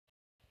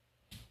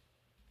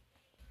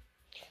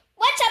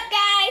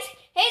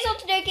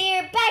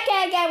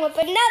again with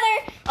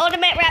another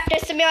Ultimate Raptor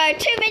Simulator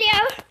 2 video.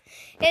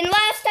 In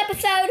last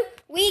episode,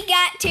 we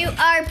got to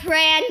our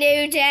brand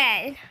new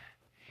den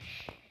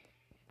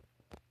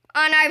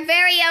on our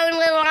very own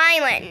little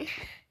island.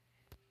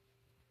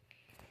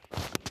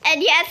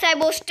 And yes, I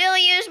will still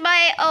use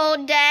my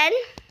old den.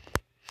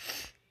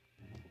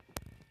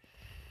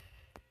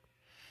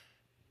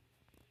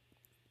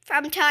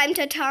 From time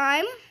to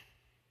time.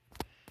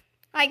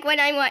 Like when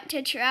I want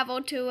to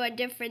travel to a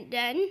different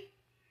den.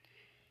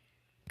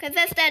 Because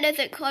this den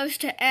isn't close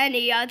to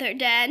any other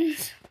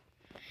dens.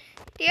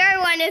 The other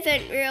one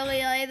isn't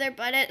really either,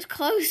 but it's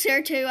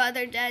closer to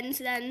other dens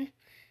than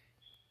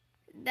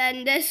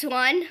this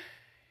one.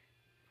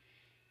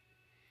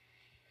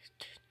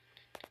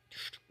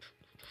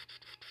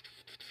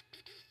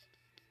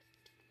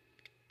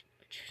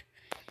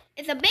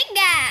 It's a big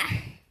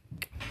guy.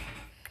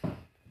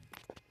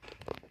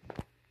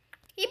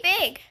 He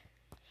big.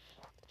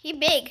 He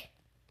big.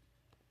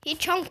 He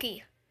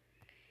chunky.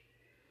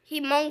 He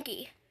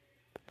monkey.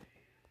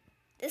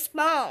 This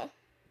small.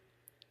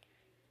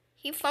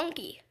 He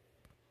funky.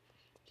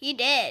 He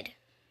dead.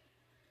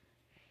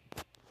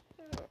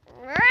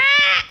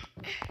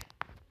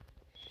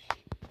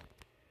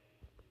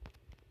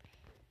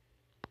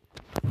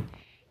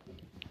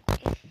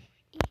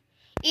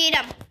 Eat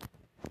him.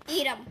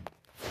 Eat him.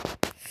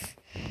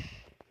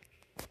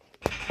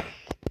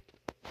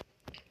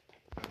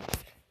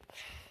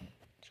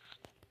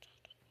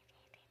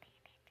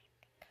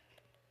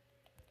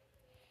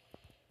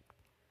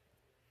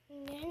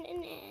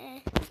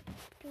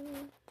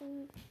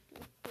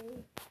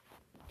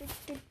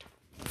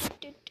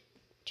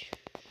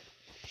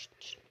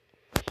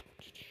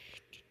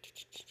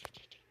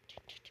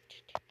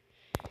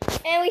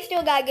 And we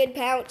still got a good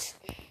pounce.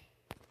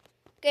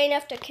 Good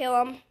enough to kill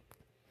him.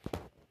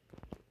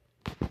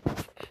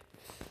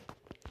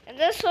 And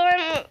this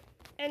one,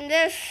 in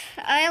this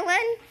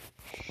island,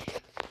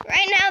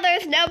 right now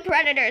there's no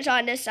predators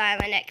on this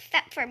island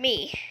except for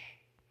me.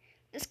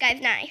 This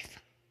guy's nice.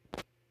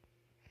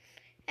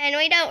 And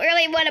we don't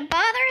really want to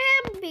bother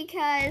him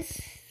because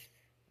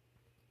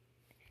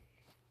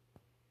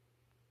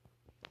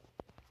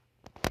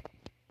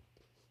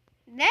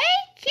they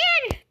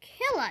can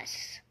kill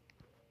us.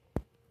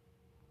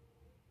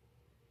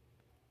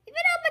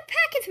 Even though my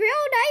pack is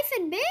real nice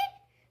and big.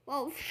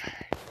 Well,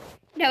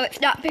 no, it's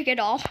not big at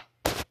all.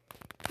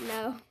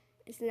 No,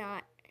 it's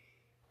not.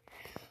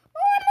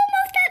 Oh, I'm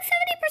almost at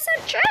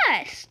 70%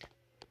 trust.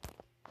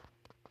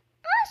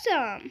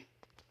 Awesome.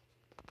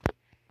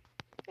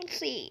 Let's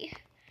see.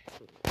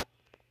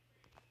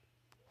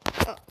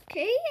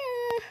 Okay,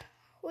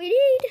 we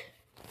need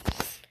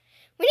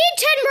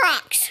 10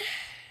 rocks.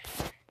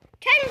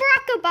 10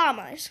 Barack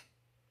Obamas.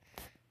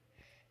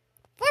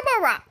 4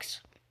 more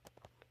rocks.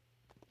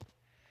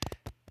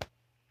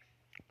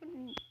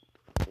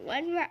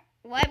 What?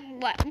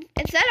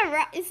 Is that a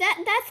rock?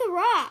 That's a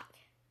rock.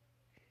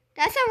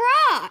 That's a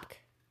rock.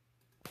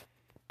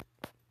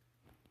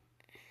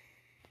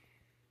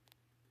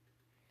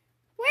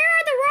 Where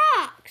are the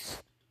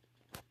rocks?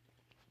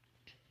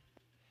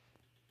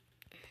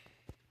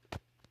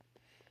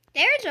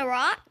 There's a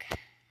rock.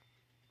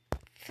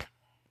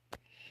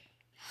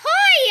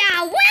 Hiya!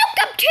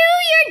 Welcome to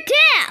your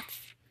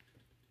death!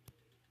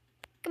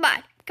 Come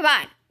on, come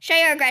on. Show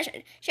your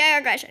aggression. Show your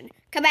aggression.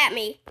 Come at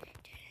me.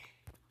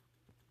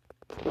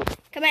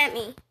 Come at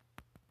me.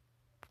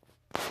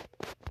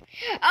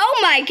 Oh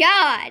my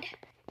God!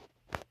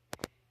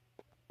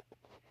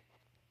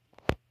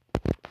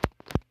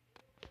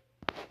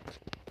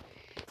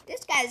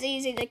 This guy's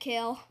easy to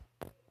kill.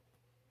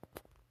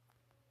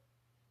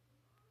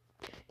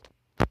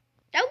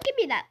 Don't give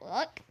me that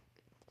look.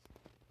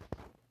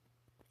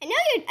 I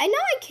know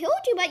I killed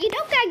you, but you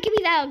don't gotta give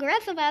me that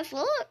aggressive ass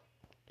look.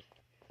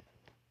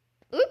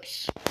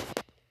 Oops.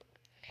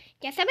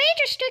 Guess I'm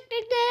interested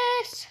in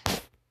this.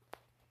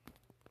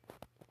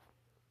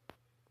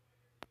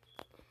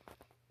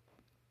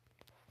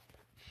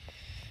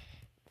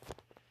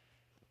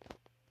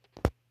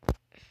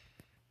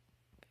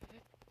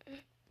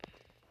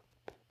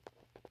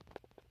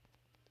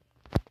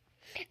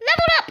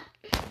 Leveled up!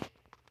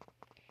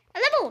 I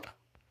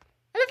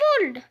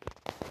leveled!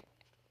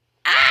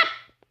 Ah!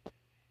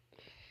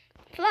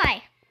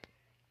 Fly.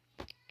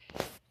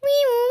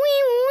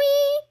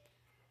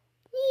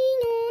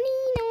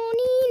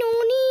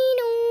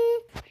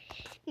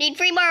 Need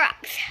 3 more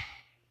rocks.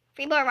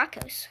 3 more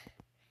rockos.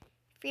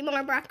 3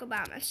 more Barack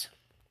Obamas.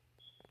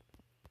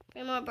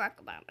 3 more Barack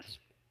Obamas.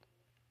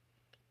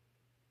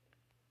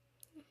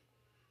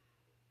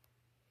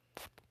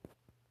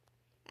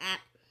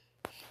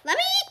 Let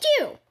me eat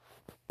you.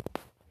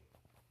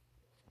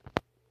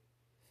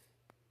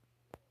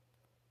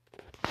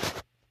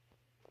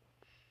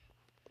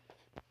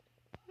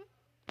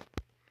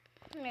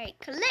 Alright,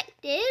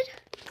 collected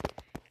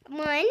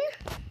 1.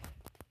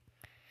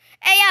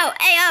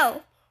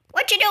 Ayo,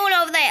 what you doing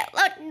over there?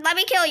 Let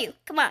me kill you.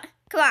 Come on,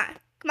 bro.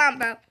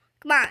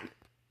 Come on.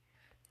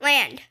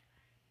 Land.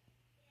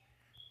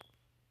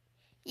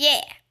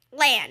 Yeah,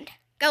 land.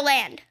 Go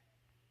land.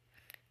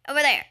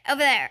 Over there, over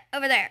there,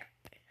 over there.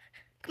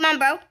 Come on,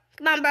 bro.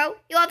 Come on, bro.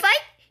 You want to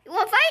fight? You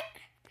want to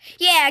fight?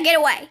 Yeah, get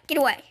away. Get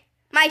away.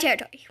 My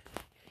territory.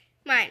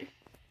 Mine.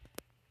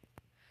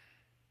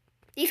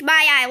 These are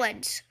my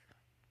islands.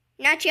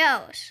 Not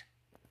yours.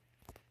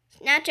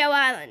 It's not your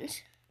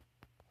islands.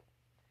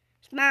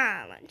 It's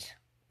my islands.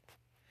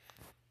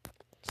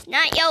 It's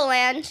not your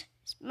land.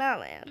 It's my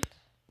land.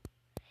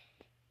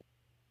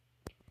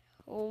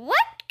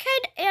 What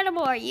kind of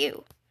animal are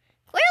you?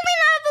 Clearly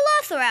not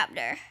a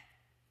velociraptor.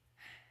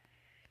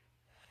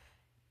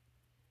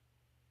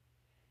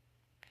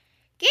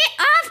 Get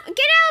off!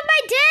 Get out of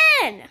my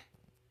den!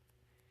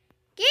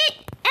 Get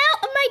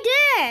out of my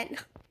den!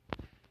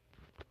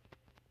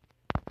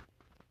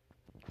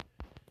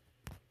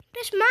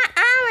 This is my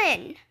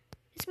island.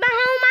 It's my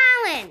home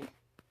island.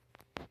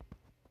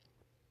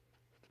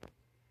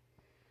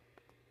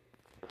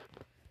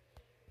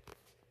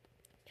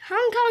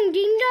 Hong Kong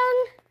ding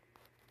dong.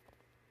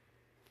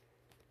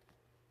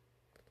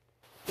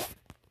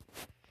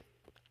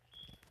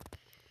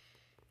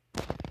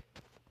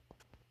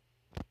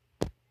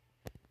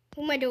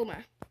 Huma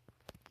duma.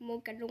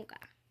 Muka dunka.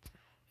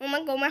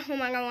 Huma goma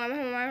huma goma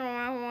huma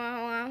huma huma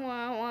huma huma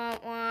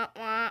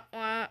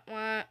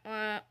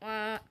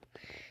huma.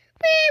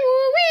 Wee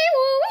woo wee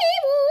woo wee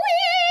woo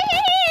wee.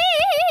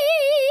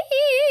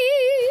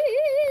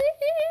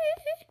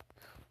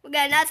 We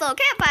got a nice little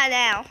campfire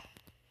now.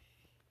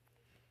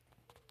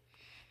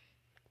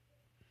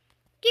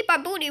 Keep our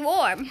booty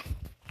warm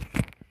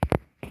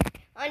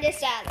on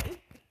this island.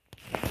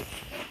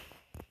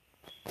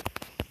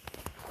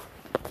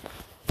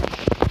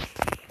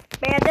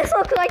 Man, this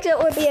looks like it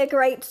would be a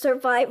great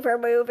Survivor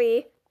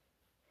movie.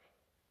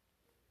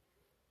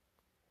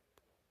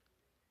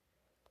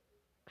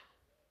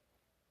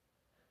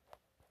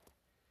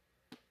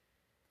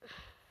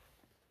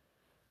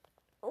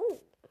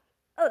 Ooh.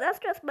 Oh, that's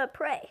just my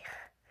prey.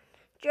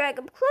 Drag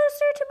him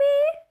closer to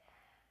me.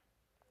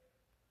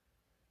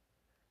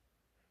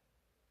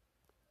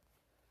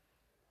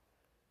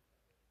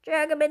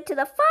 Drag him into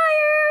the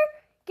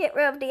fire. Get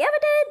rid of the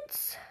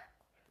evidence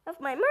of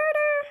my murder.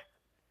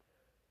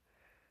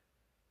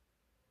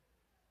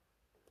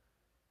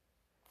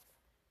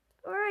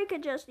 Or I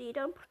could just eat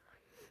them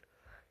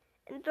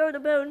and throw the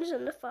bones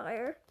in the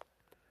fire.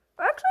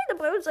 Or actually, the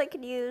bones I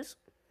could use.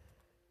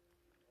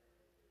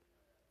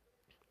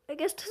 I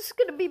guess this is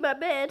gonna be my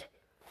bed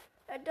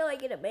until I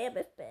get a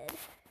mammoth bed.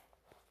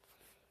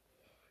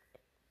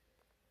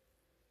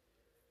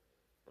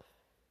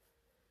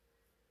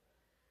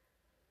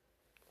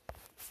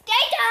 Stay.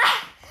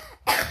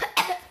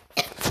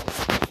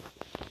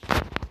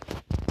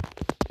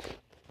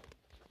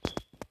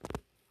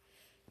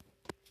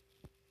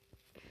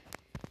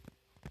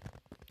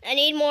 I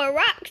need more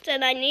rocks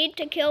and I need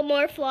to kill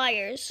more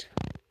flyers.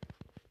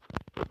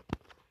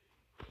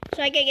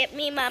 So I can get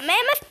me my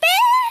mammoth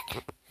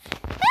bed.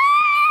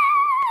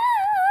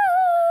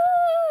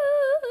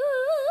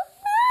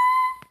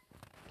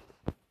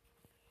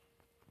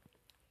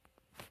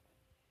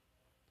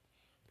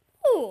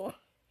 Ooh.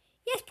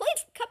 Yes,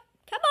 please come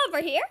over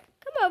here.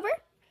 Come over.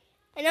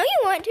 I know you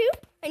want to.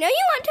 I know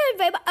you want to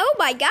invade. Oh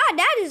my God,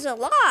 that is a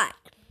lot.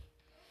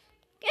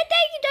 Good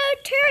thing the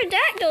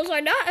pterodactyls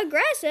are not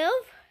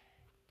aggressive.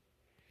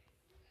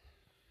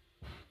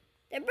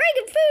 They're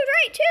bringing food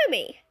right to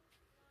me.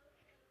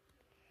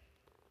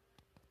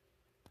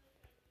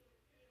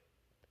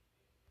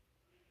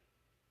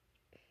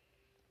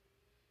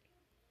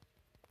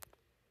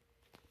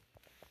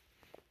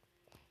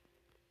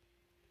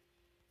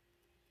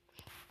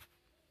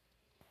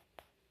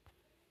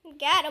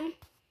 Got him.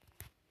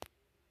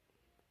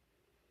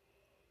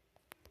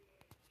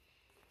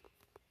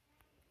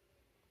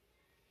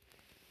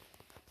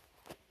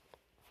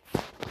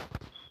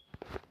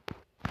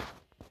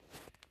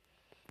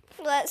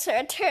 Let's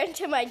return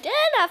to my den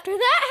after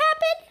that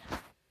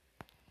happened.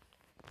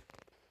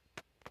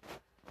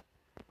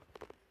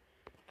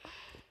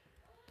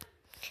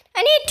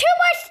 I need 2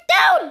 more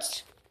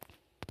stones.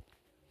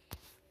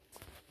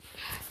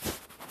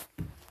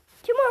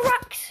 2 more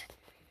rocks.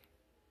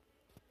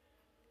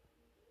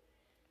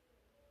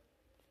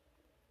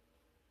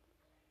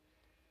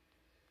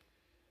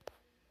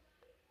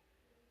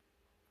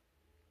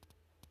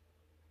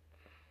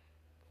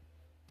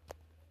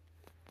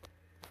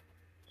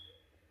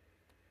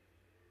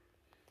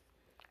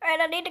 Alright,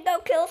 I need to go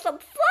kill some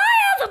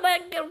flies. I'm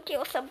gonna go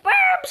kill some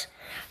birds.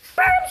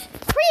 Birds,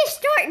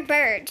 prehistoric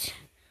birds.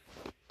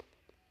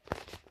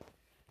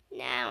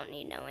 Nah, I don't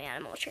need no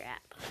animal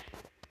trap.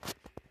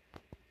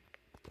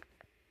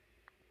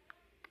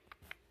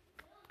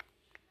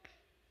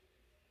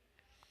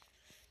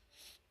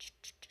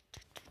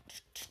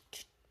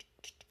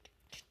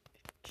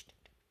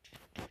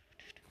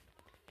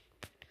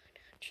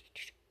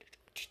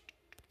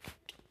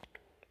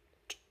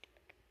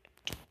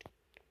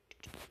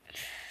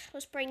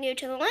 Let's bring you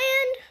to the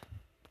land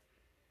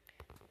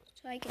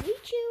so I can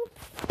eat you.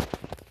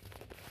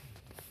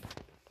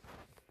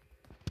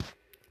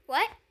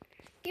 What?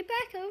 Get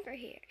back over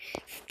here.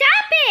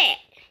 Stop it!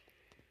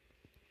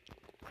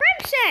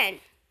 Crimson!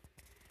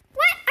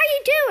 are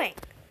you doing?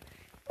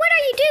 What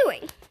are you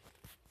doing?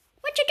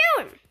 What you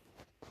doing?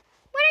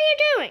 What are you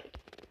doing?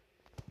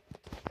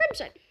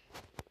 Crimson.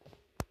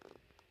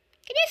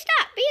 Can you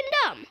stop being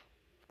dumb?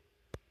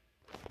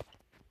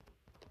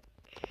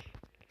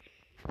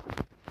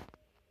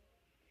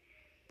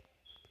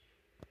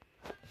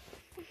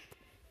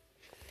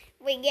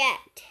 We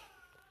get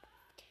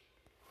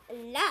a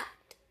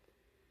lot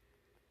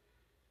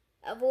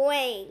of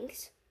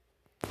wings.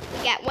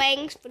 We got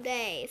wings for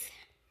days.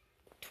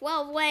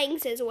 12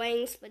 wings is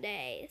wings for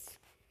days.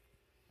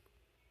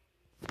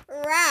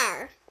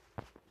 Rawr.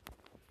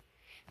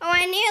 Oh,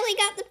 I nearly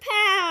got the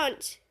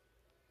pound.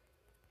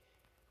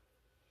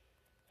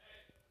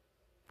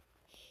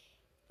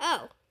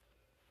 Oh.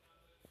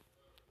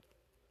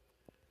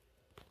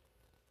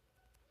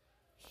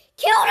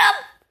 Killed him!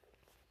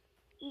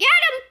 Get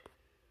him!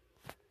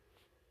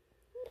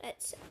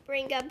 Let's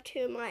bring him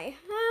to my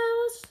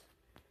house.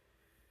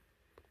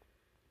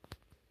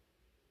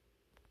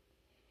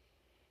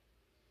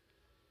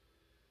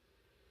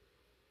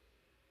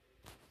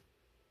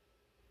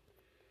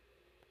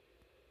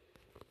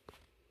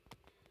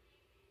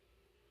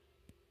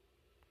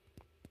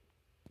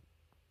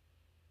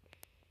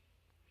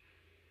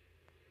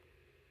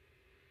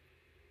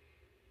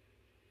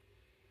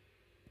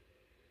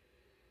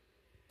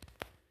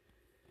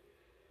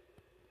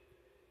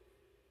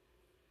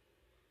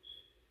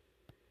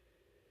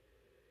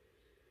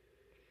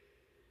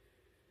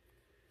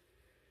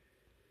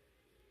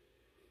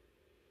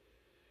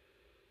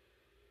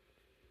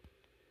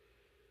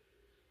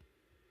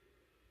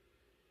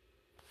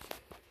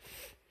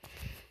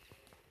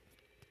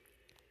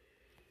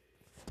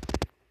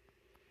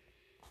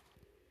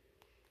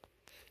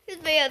 This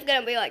video is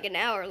gonna be like an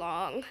hour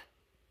long.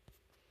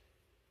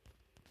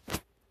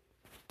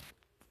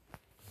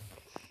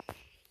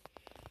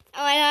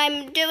 Oh,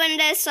 and I'm doing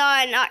this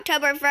on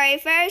October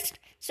 31st,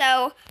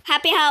 so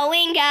happy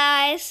Halloween,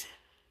 guys.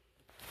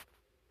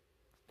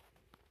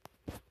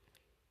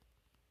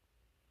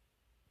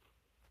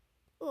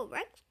 Ooh,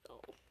 Rex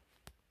skull.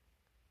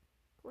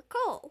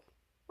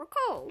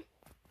 Recall.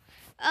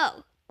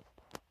 Oh.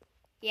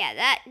 Yeah,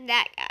 that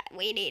guy.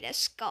 We need a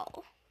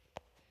skull.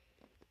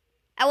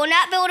 I will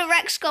not build a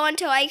Rex skull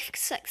until I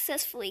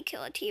successfully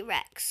kill a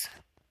T-Rex.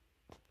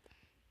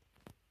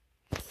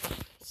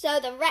 So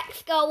the Rex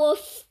skull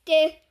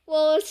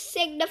will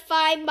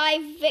signify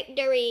my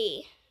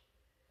victory.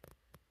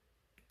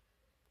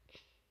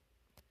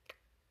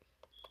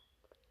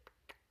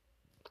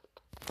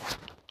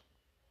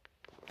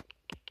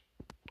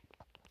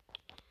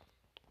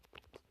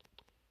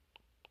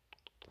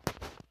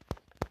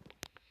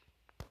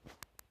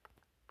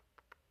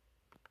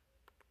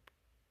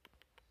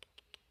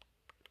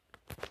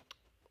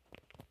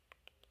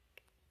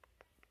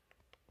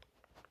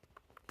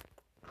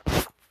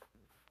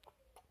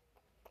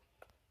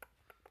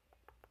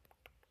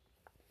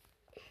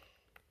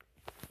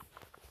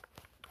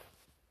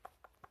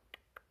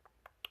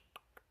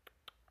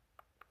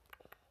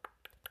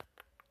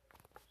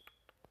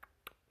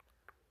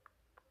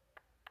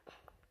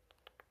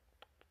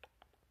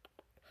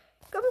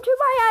 Come to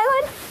my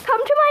island.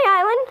 Come to my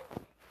island.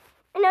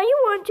 I know you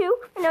want to.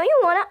 I know you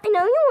want it. I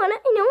know you want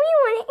it. I know you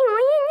want it.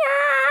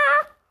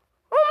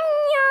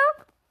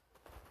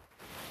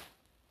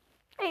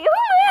 Are you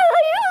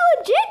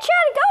legit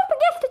trying to go up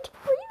against the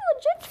T-Rex? Are you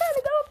legit trying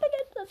to go up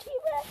against the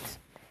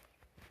T-Rex?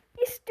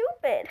 You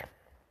stupid.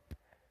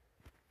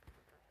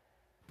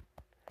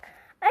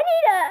 I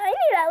need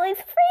at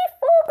least 3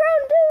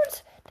 full-grown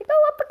dudes to go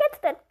up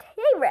against the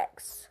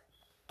T-Rex.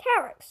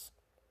 T-Rex.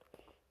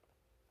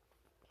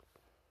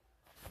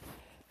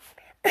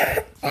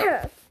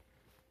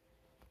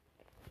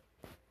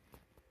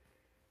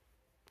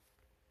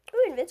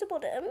 Ooh, invisible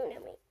to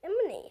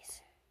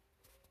enemies.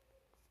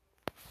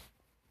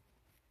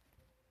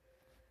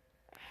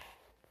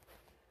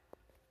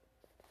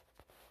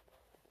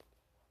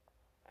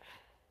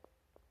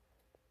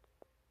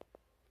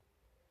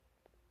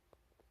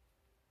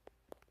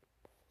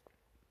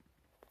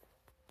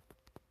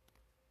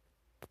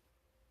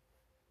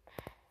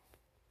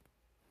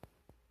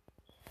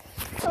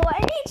 So I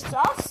need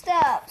soft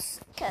steps,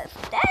 because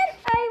then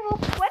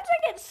once I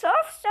get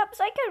soft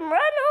steps, I can run all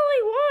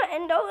I want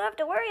and don't have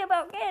to worry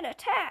about getting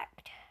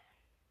attacked.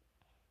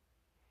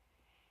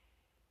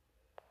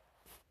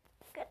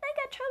 Good thing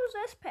I chose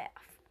this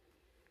path.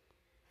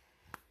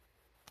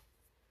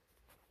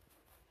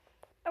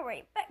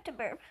 Alright, back to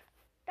burb.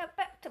 Now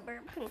back to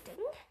burb hunting.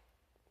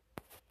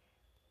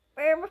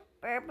 Burb is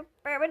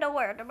a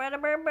word. Burb is a word. Burb is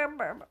a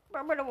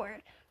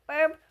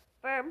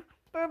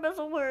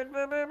word.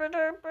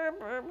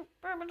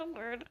 Burb is a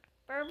word.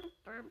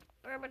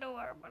 Burb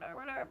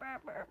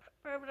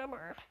is a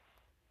word.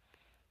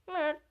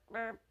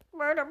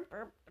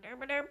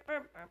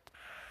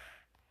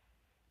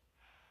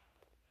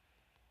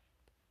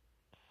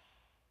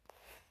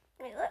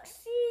 Wait, let's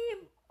see.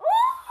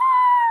 Oh,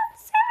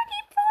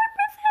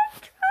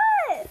 74% trust.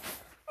 I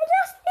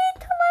just need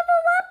to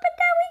level up and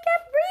then we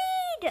can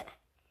breed.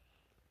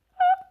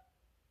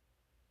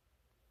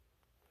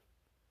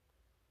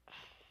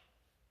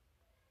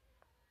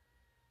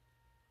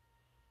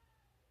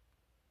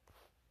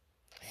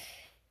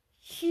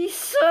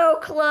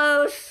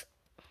 close.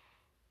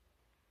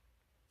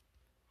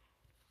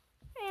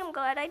 I am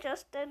glad I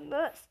just did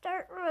not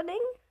start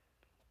running.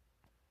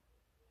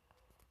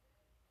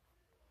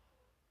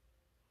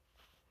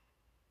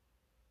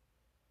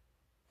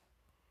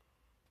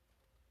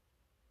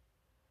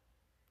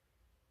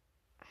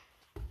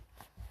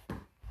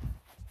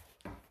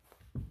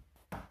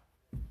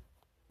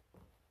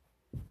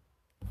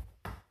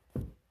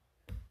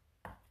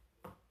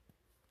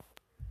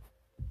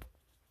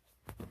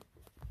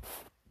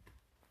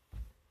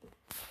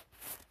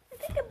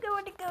 I think I'm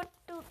going to go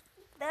do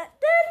that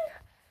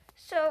then.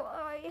 So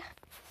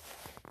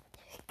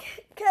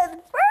because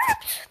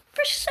birds,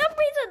 for some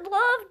reason,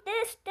 love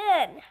this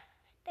den.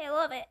 They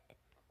love it.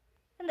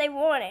 And they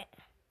want it.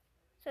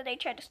 So they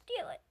try to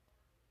steal it.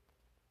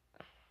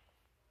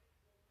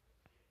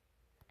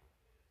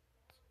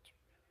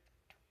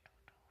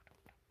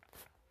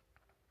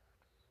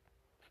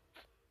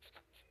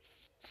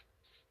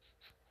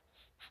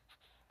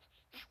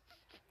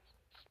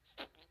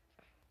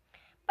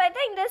 But I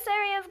think this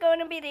area is going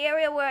to be the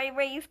area where I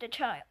raised a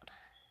child.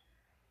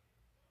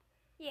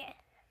 Yeah.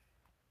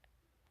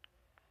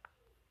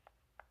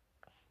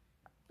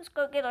 Let's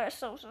go get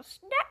ourselves a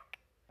snack.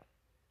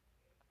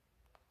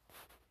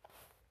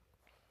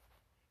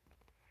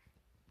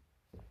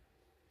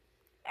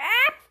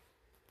 Ah!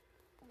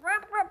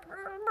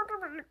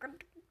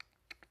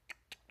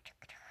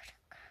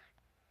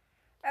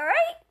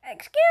 Alright,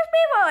 excuse me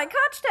while I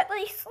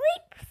constantly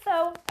sleep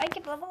so I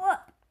can level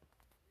up.